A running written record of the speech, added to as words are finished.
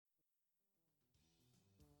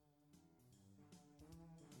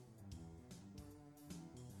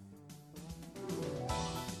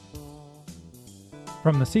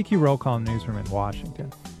From the CQ Roll Call newsroom in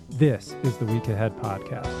Washington, this is the Week Ahead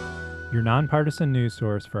podcast, your nonpartisan news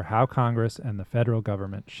source for how Congress and the federal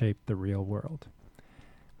government shape the real world.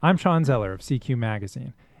 I'm Sean Zeller of CQ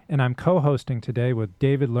Magazine, and I'm co-hosting today with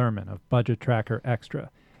David Lerman of Budget Tracker Extra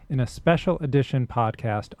in a special edition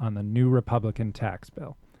podcast on the new Republican tax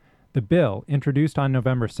bill. The bill, introduced on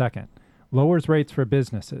November 2nd, lowers rates for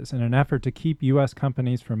businesses in an effort to keep U.S.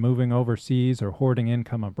 companies from moving overseas or hoarding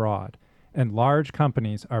income abroad, and large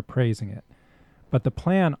companies are praising it. But the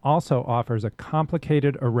plan also offers a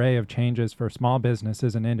complicated array of changes for small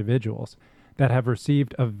businesses and individuals that have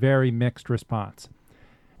received a very mixed response.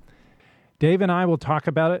 Dave and I will talk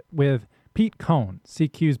about it with Pete Cohn,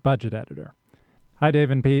 CQ's budget editor. Hi, Dave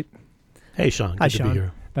and Pete. Hey, Sean. Good to be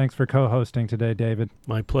here. Thanks for co-hosting today, David.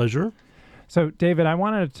 My pleasure. So, David, I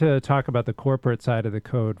wanted to talk about the corporate side of the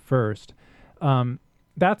code first.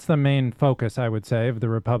 That's the main focus, I would say, of the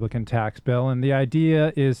Republican tax bill. And the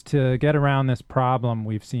idea is to get around this problem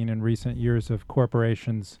we've seen in recent years of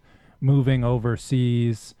corporations moving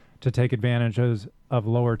overseas to take advantage of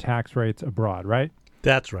lower tax rates abroad, right?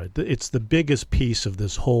 That's right. It's the biggest piece of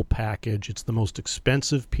this whole package. It's the most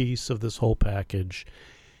expensive piece of this whole package.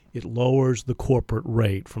 It lowers the corporate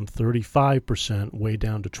rate from 35% way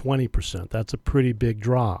down to 20%. That's a pretty big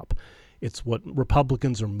drop. It's what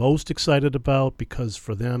Republicans are most excited about because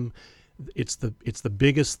for them, it's the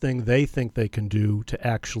biggest thing they think they can do to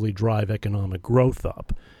actually drive economic growth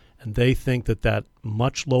up. And they think that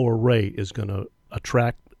much lower rate is going to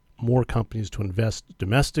attract more companies to invest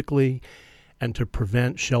domestically and to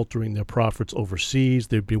prevent sheltering their profits overseas.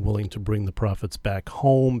 They'd be willing to bring the profits back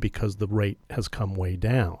home because the rate has come way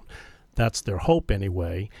down. That's their hope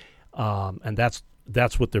anyway, and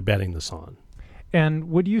that's what they're betting this on. And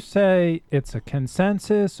would you say it's a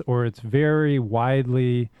consensus or it's very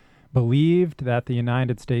widely believed that the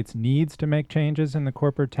United States needs to make changes in the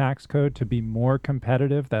corporate tax code to be more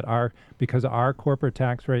competitive, because our corporate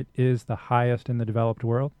tax rate is the highest in the developed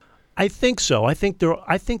world? I think so. I think there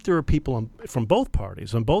are people from both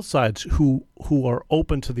parties, on both sides, who are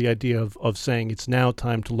open to the idea of saying it's now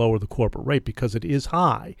time to lower the corporate rate because it is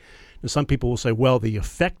high. Now, some people will say, well, the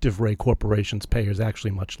effective rate corporations pay is actually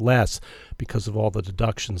much less because of all the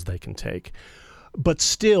deductions they can take. But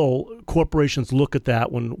still, corporations look at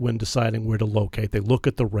that when deciding where to locate. They look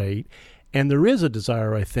at the rate. And there is a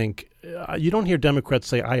desire, I think. You don't hear Democrats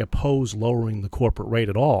say, I oppose lowering the corporate rate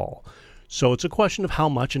at all. So it's a question of how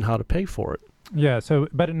much and how to pay for it. Yeah,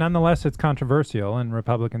 but nonetheless, it's controversial, and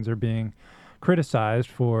Republicans are being criticized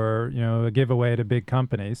for, a giveaway to big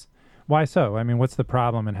companies. Why so? I mean, what's the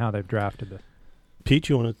problem in how they've drafted this? Pete,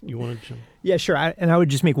 you want to jump? Yeah, sure. I would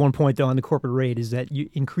just make one point, though, on the corporate rate is that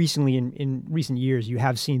increasingly in recent years, you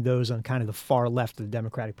have seen those on kind of the far left of the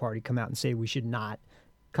Democratic Party come out and say we should not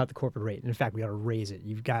cut the corporate rate. And in fact, we ought to raise it.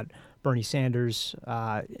 You've got Bernie Sanders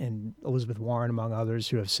and Elizabeth Warren, among others,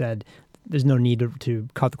 who have said there's no need to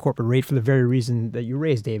cut the corporate rate for the very reason that you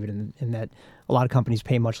raised, David, and that a lot of companies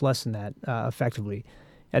pay much less than that effectively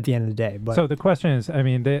at the end of the day. But so the question is, I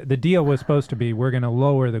mean, the deal was supposed to be we're going to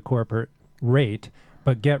lower the corporate rate,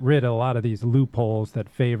 but get rid of a lot of these loopholes that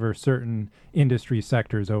favor certain industry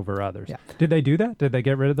sectors over others. Yeah. Did they do that? Did they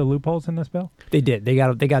get rid of the loopholes in this bill? They did. They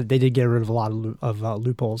did get rid of a lot of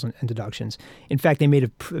loopholes and deductions. In fact, they made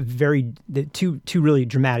two really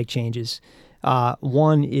dramatic changes.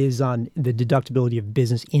 One is on the deductibility of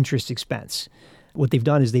business interest expense. What they've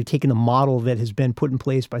done is they've taken the model that has been put in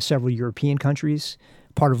place by several European countries,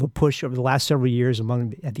 part of a push over the last several years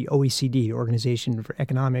at the OECD, the Organization for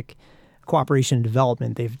Economic Cooperation and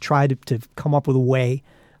Development. They've tried to come up with a way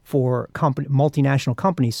for multinational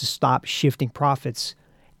companies to stop shifting profits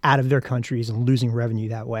out of their countries and losing revenue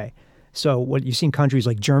that way. So what you've seen countries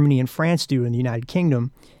like Germany and France do in the United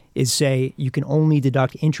Kingdom is say you can only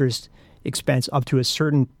deduct interest expense up to a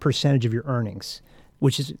certain percentage of your earnings,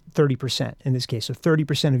 which is 30% in this case. So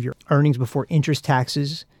 30% of your earnings before interest,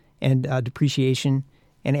 taxes, and depreciation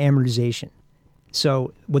and amortization.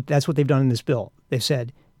 So that's what they've done in this bill. They've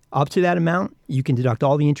said up to that amount, you can deduct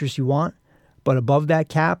all the interest you want, but above that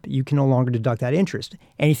cap, you can no longer deduct that interest.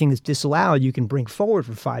 Anything that's disallowed, you can bring forward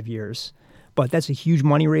for 5 years. But that's a huge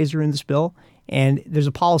money raiser in this bill, and there's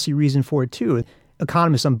a policy reason for it too.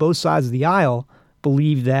 Economists on both sides of the aisle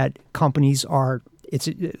believe that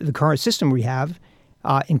the current system we have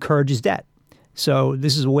encourages debt. So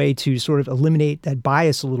this is a way to sort of eliminate that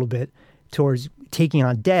bias a little bit towards taking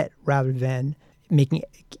on debt rather than making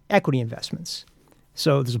equity investments.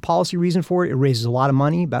 So there's a policy reason for it. It raises a lot of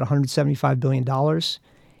money, about $175 billion.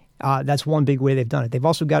 That's one big way they've done it. They've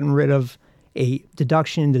also gotten rid of a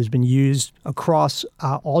deduction that has been used across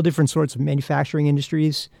all different sorts of manufacturing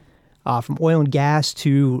industries from oil and gas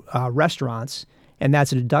to restaurants, and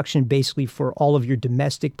that's a deduction basically for all of your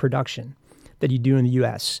domestic production that you do in the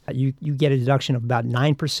U.S. You get a deduction of about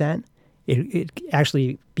 9%. It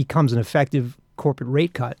actually becomes an effective corporate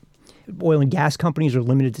rate cut. Oil and gas companies are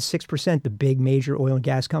limited to 6%, the big major oil and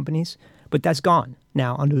gas companies, but that's gone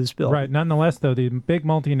now under this bill. Right. Nonetheless, though, the big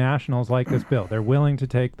multinationals like this bill. They're willing to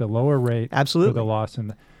take the lower rate Absolutely. for the loss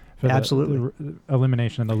and for Absolutely. the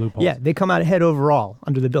elimination of the loopholes. Yeah, they come out ahead overall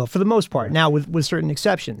under the bill for the most part. Now, with certain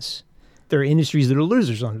exceptions, there are industries that are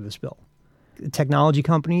losers under this bill. Technology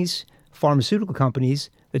companies, pharmaceutical companies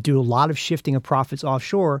that do a lot of shifting of profits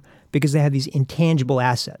offshore because they have these intangible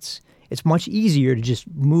assets. It's much easier to just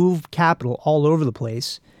move capital all over the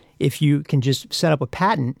place if you can just set up a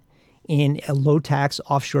patent in a low-tax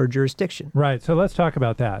offshore jurisdiction. Right. So let's talk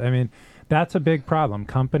about that. I mean, that's a big problem.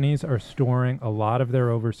 Companies are storing a lot of their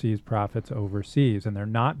overseas profits overseas, and they're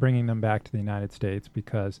not bringing them back to the United States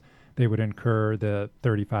because they would incur the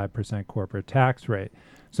 35% corporate tax rate.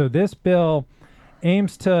 So this bill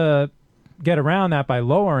aims to get around that by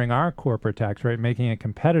lowering our corporate tax rate, making it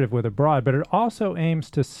competitive with abroad, but it also aims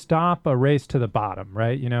to stop a race to the bottom,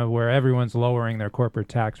 right? You know, where everyone's lowering their corporate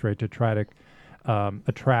tax rate to try to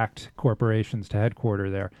attract corporations to headquarter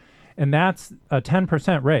there. And that's a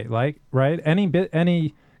 10% rate, right?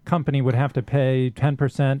 Any company would have to pay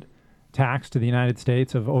 10% tax to the United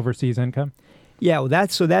States of overseas income? Yeah, well,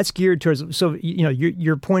 that's geared towards, so, you know,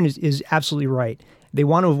 your point is absolutely right. They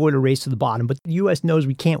want to avoid a race to the bottom, but the U.S. knows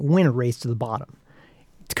we can't win a race to the bottom.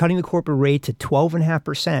 It's cutting the corporate rate to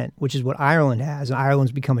 12.5%, which is what Ireland has, and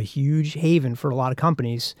Ireland's become a huge haven for a lot of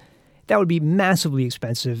companies. That would be massively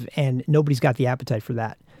expensive, and nobody's got the appetite for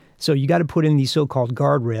that. So you got to put in these so-called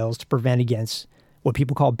guardrails to prevent against what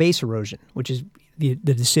people call base erosion, which is the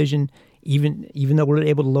decision, even though we're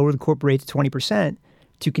able to lower the corporate rate to 20%,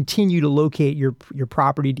 to continue to locate your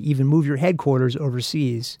property, to even move your headquarters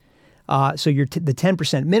overseas. So the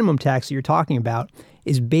 10% minimum tax that you're talking about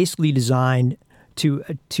is basically designed to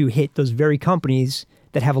hit those very companies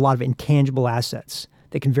that have a lot of intangible assets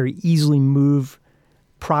that can very easily move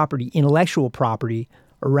property, intellectual property,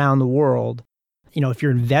 around the world. You know, if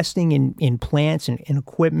you're investing in plants and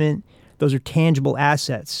equipment, those are tangible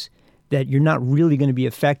assets that you're not really going to be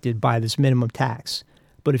affected by this minimum tax.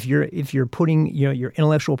 But if you're putting your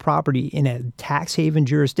intellectual property in a tax haven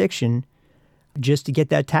jurisdiction, just to get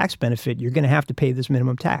that tax benefit, you're going to have to pay this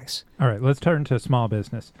minimum tax. All right, let's turn to small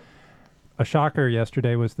business. A shocker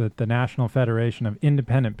yesterday was that the National Federation of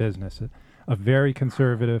Independent Business, a very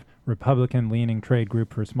conservative, Republican-leaning trade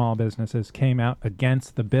group for small businesses, came out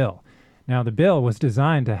against the bill. Now, the bill was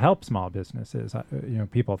designed to help small businesses.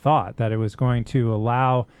 People thought that it was going to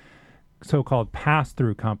allow so-called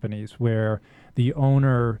pass-through companies where the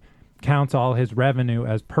owner counts all his revenue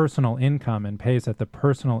as personal income and pays at the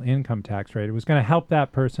personal income tax rate. It was going to help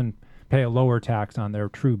that person pay a lower tax on their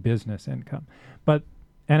true business income. But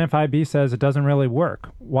NFIB says it doesn't really work.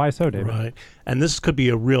 Why so, David? Right. And this could be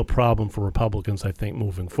a real problem for Republicans, I think,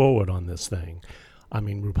 moving forward on this thing. I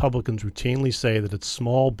mean, Republicans routinely say that it's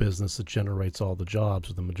small business that generates all the jobs,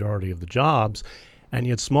 or the majority of the jobs, and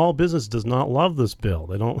yet small business does not love this bill.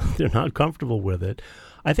 They're not comfortable with it.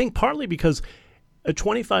 I think partly because a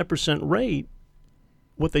 25% rate,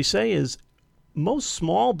 what they say is most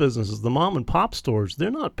small businesses, the mom and pop stores,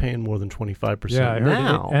 they're not paying more than 25%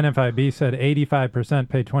 now. NFIB said 85%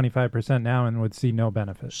 pay 25% now and would see no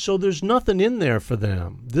benefit. So there's nothing in there for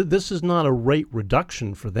them. This is not a rate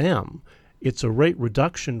reduction for them. It's a rate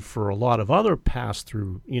reduction for a lot of other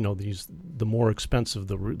pass-through, the more expensive,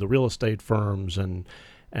 the real estate firms and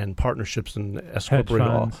partnerships and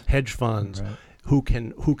hedge funds. Right. Who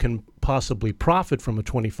can possibly profit from a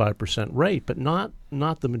 25% rate, but not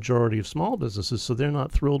the majority of small businesses, so they're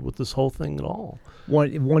not thrilled with this whole thing at all.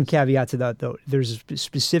 One caveat to that, though, there's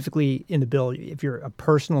specifically in the bill, if you're a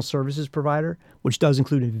personal services provider, which does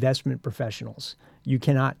include investment professionals, you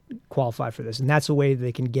cannot qualify for this. And that's a way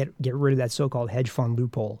they can get rid of that so-called hedge fund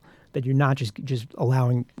loophole, that you're not just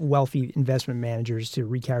allowing wealthy investment managers to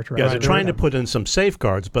recharacterize. Yeah, they're trying to put in some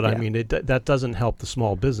safeguards, but I mean, that doesn't help the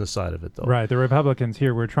small business side of it, though. Right. The Republicans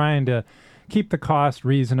here were trying to keep the cost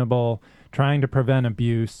reasonable, trying to prevent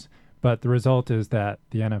abuse, but the result is that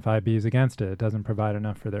the NFIB is against it. It doesn't provide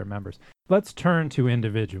enough for their members. Let's turn to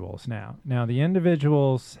individuals now. Now, the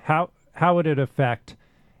individuals, how would it affect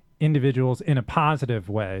individuals in a positive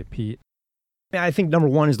way, Pete? I think number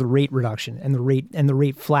one is the rate reduction and the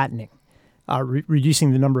rate flattening,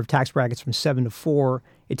 reducing the number of tax brackets from 7 to 4.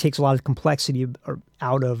 It takes a lot of complexity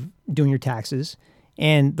out of doing your taxes,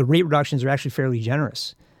 and the rate reductions are actually fairly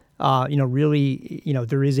generous. There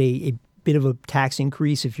is a bit of a tax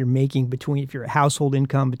increase if if your household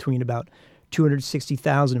income between about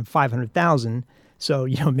 $260,000 and $500,000. So,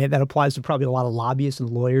 that applies to probably a lot of lobbyists and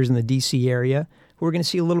lawyers in the D.C. area who are going to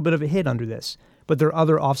see a little bit of a hit under this. But there are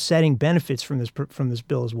other offsetting benefits from this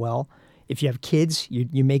bill as well. If you have kids,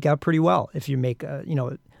 you make out pretty well. If you make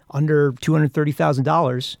under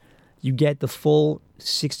 $230,000, you get the full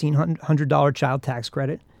 $1,600 child tax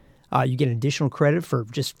credit. You get an additional credit for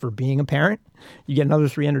being a parent. You get another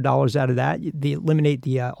 $300 out of that. They eliminate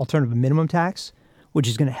the alternative minimum tax, which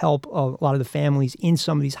is going to help a lot of the families in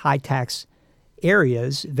some of these high tax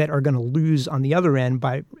areas that are going to lose on the other end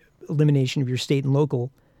by elimination of your state and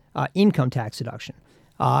local income tax deduction.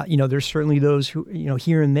 There's certainly those who,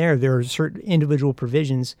 here and there are certain individual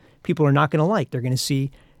provisions people are not going to like. They're going to see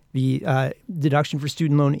the deduction for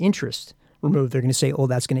student loan interest removed. They're going to say, oh,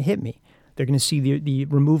 that's going to hit me. They're going to see the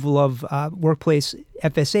removal of workplace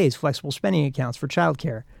FSAs, flexible spending accounts for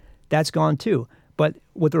childcare. That's gone too. But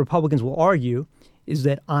what the Republicans will argue is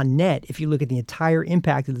that on net, if you look at the entire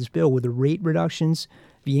impact of this bill with the rate reductions,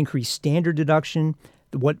 the increased standard deduction,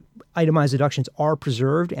 what itemized deductions are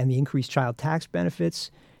preserved, and the increased child tax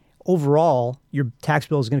benefits, overall, your tax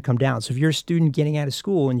bill is going to come down. So if you're a student getting out of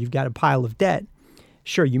school and you've got a pile of debt,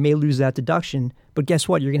 sure, you may lose that deduction, but guess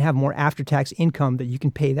what? You're going to have more after-tax income that you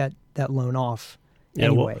can pay that loan off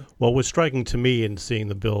anyway. What was striking to me in seeing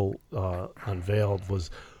the bill unveiled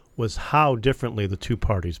was how differently the two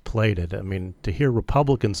parties played it. I mean, to hear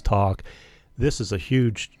Republicans talk, this is a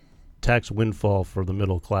huge tax windfall for the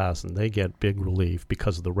middle class, and they get big relief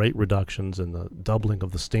because of the rate reductions and the doubling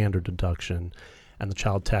of the standard deduction, and the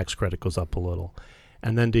child tax credit goes up a little.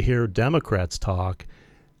 And then to hear Democrats talk,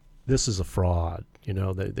 this is a fraud.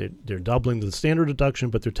 They're doubling the standard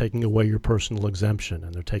deduction, but they're taking away your personal exemption,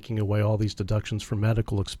 and they're taking away all these deductions for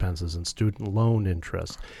medical expenses and student loan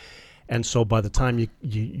interest. And so by the time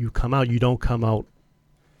you come out, you don't come out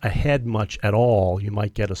ahead much at all. You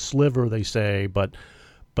might get a sliver, they say, but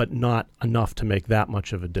not enough to make that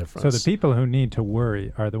much of a difference. So the people who need to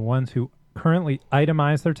worry are the ones who currently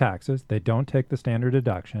itemize their taxes. They don't take the standard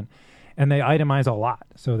deduction, and they itemize a lot.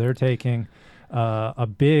 So they're taking a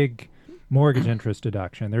big mortgage interest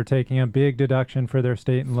deduction. They're taking a big deduction for their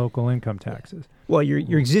state and local income taxes. Well,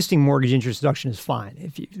 your existing mortgage interest deduction is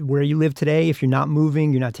fine. Where you live today, if you're not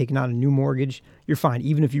moving, you're not taking out a new mortgage, you're fine.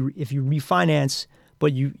 Even if you refinance,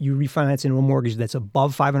 but you refinance into a mortgage that's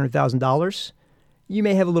above $500,000, you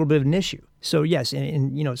may have a little bit of an issue. So yes,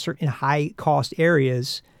 in certain high cost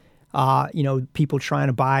areas, people trying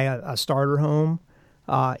to buy a starter home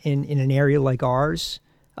in an area like ours,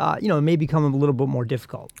 it may become a little bit more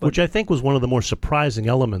difficult. Which I think was one of the more surprising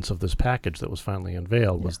elements of this package that was finally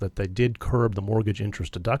unveiled, was that they did curb the mortgage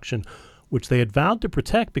interest deduction, which they had vowed to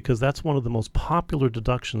protect because that's one of the most popular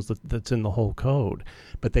deductions that's in the whole code.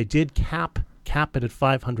 But they did cap it at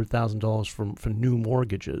 $500,000 for new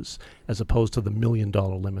mortgages, as opposed to the $1 million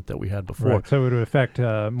limit that we had before. Right, so it would affect more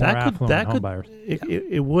affluent homebuyers.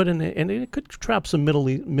 It would, and it could trap some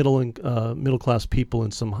middle class people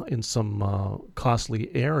in some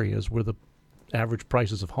costly areas where the average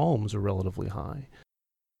prices of homes are relatively high.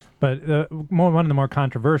 But one of the more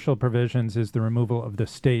controversial provisions is the removal of the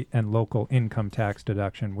state and local income tax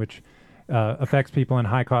deduction, which affects people in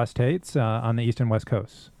high-cost states on the east and west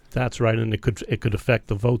coasts. That's right, and it could affect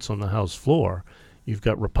the votes on the House floor. You've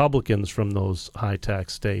got Republicans from those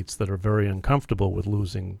high-tax states that are very uncomfortable with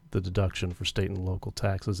losing the deduction for state and local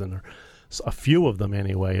taxes, and a few of them,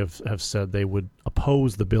 anyway, have said they would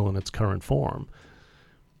oppose the bill in its current form.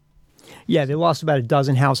 Yeah, they lost about a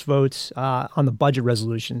dozen House votes on the budget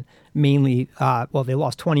resolution. Mainly, they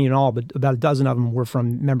lost 20 in all, but about a dozen of them were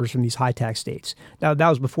from members from these high-tax states. Now, that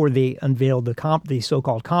was before they unveiled the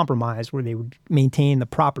so-called compromise, where they would maintain the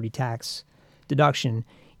property tax deduction,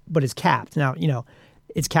 but it's capped. Now,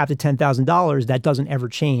 it's capped at $10,000. That doesn't ever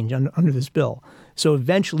change under this bill. So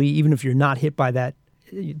eventually, even if you're not hit by that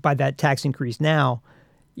tax increase now,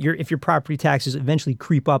 if your property taxes eventually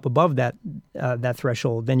creep up above that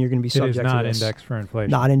threshold, then you're going to be subject to this. It is not indexed for inflation.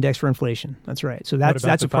 Not indexed for inflation. That's right. So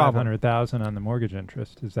that's a problem. $500,000 on the mortgage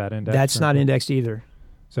interest, is that indexed? That's not indexed either.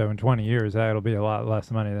 So in 20 years, that'll be a lot less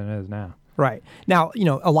money than it is now. Right. Now,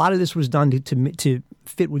 a lot of this was done to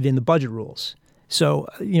fit within the budget rules. So,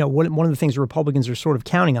 one of the things the Republicans are sort of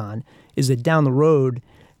counting on is that down the road,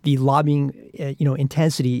 the lobbying,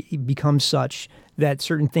 intensity becomes such that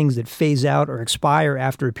certain things that phase out or expire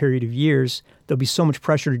after a period of years, there'll be so much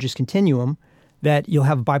pressure to just continue them that you'll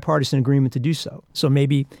have a bipartisan agreement to do so. So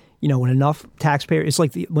maybe, when enough taxpayers, it's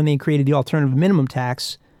like when they created the alternative minimum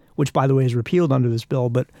tax, which, by the way, is repealed under this bill,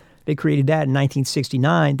 but they created that in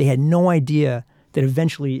 1969. They had no idea that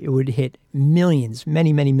eventually it would hit millions,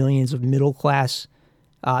 many, many millions of middle-class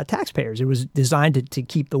taxpayers. It was designed to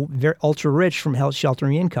keep the very ultra-rich from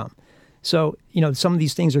sheltering income. So, some of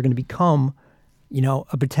these things are going to become,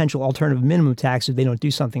 a potential alternative minimum tax if they don't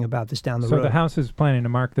do something about this down the road. So the House is planning to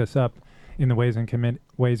mark this up in the Ways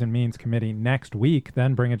and Means Committee next week,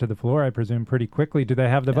 then bring it to the floor, I presume, pretty quickly. Do they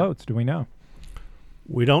have the votes? Do we know?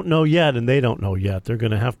 We don't know yet, and they don't know yet. They're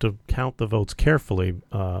going to have to count the votes carefully,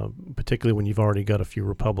 particularly when you've already got a few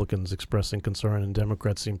Republicans expressing concern and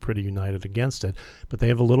Democrats seem pretty united against it. But they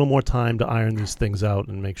have a little more time to iron these things out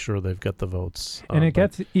and make sure they've got the votes. And it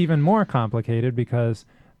gets even more complicated because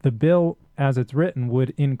the bill, as it's written,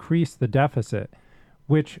 would increase the deficit,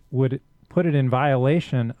 which would put it in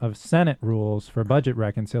violation of Senate rules for budget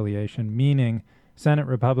reconciliation, meaning Senate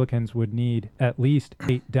Republicans would need at least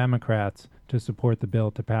 8 Democrats to support the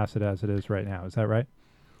bill to pass it as it is right now. Is that right?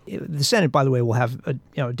 The Senate, by the way, will have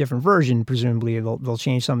a different version. Presumably, they'll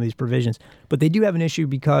change some of these provisions, but they do have an issue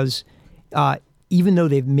because even though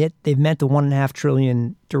they've met the $1.5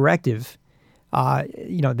 trillion directive,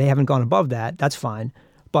 they haven't gone above that. That's fine,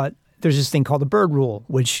 but there's this thing called the Byrd Rule,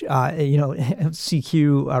 which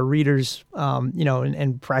CQ readers,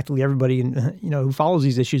 and practically everybody who follows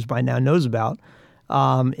these issues by now knows about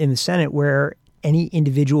in the Senate, where any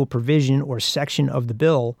individual provision or section of the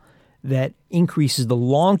bill that increases the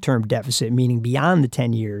long-term deficit, meaning beyond the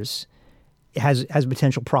 10 years, has a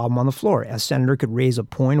potential problem on the floor. A senator could raise a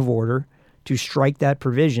point of order to strike that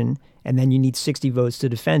provision, and then you need 60 votes to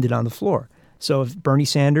defend it on the floor. So if Bernie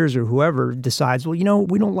Sanders or whoever decides, well,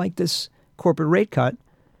 we don't like this corporate rate cut,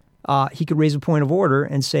 he could raise a point of order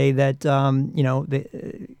and say that,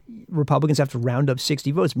 the Republicans have to round up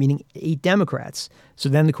 60 votes, meaning 8 Democrats. So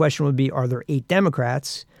then the question would be, are there 8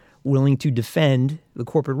 Democrats willing to defend the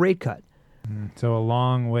corporate rate cut? So a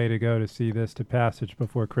long way to go to see this to passage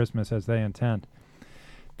before Christmas as they intend.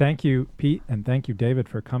 Thank you, Pete, and thank you, David,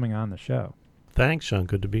 for coming on the show. Thanks, Sean.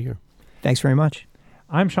 Good to be here. Thanks very much.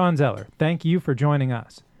 I'm Sean Zeller. Thank you for joining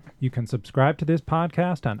us. You can subscribe to this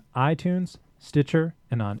podcast on iTunes, Stitcher,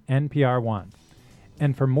 and on NPR One.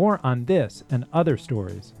 And for more on this and other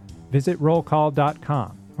stories, visit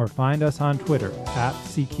rollcall.com or find us on Twitter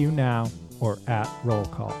 @CQNow or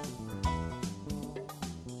 @rollcall.